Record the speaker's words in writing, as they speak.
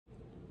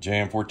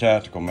JM4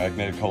 Tactical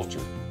Magnetic Holster,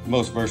 the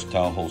most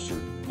versatile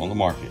holster on the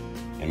market.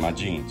 In my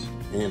jeans.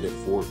 And at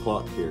 4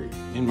 o'clock carry.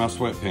 In my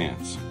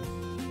sweatpants.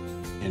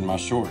 In my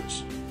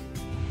shorts.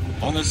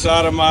 On the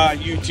side of my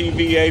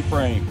UTV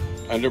A-frame.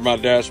 Under my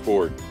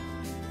dashboard.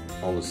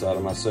 On the side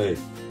of my safe.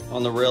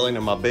 On the railing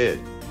of my bed.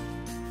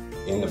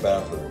 In the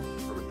bathroom.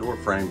 Or the door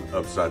frame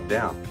upside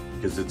down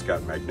because it's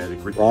got magnetic.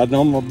 Riding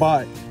on my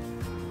bike.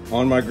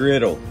 On my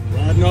griddle.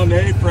 Riding on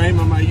the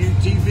A-frame of my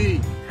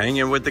UTV.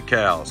 Hanging with the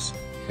cows.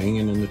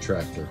 Hanging in the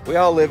tractor. We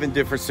all live in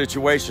different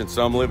situations.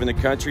 Some live in the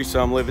country,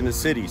 some live in the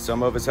city.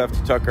 Some of us have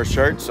to tuck our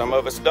shirts, some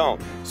of us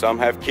don't. Some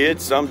have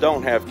kids, some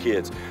don't have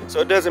kids. So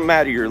it doesn't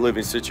matter your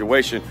living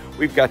situation.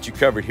 We've got you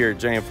covered here at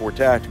JM4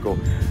 Tactical,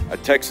 a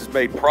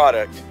Texas-made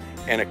product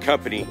and a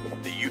company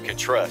that you can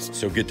trust.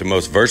 So get the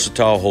most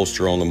versatile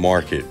holster on the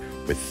market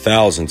with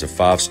thousands of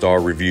 5-star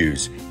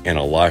reviews and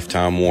a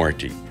lifetime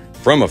warranty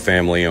from a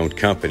family-owned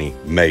company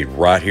made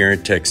right here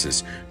in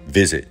Texas.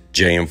 Visit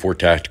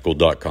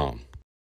jm4tactical.com.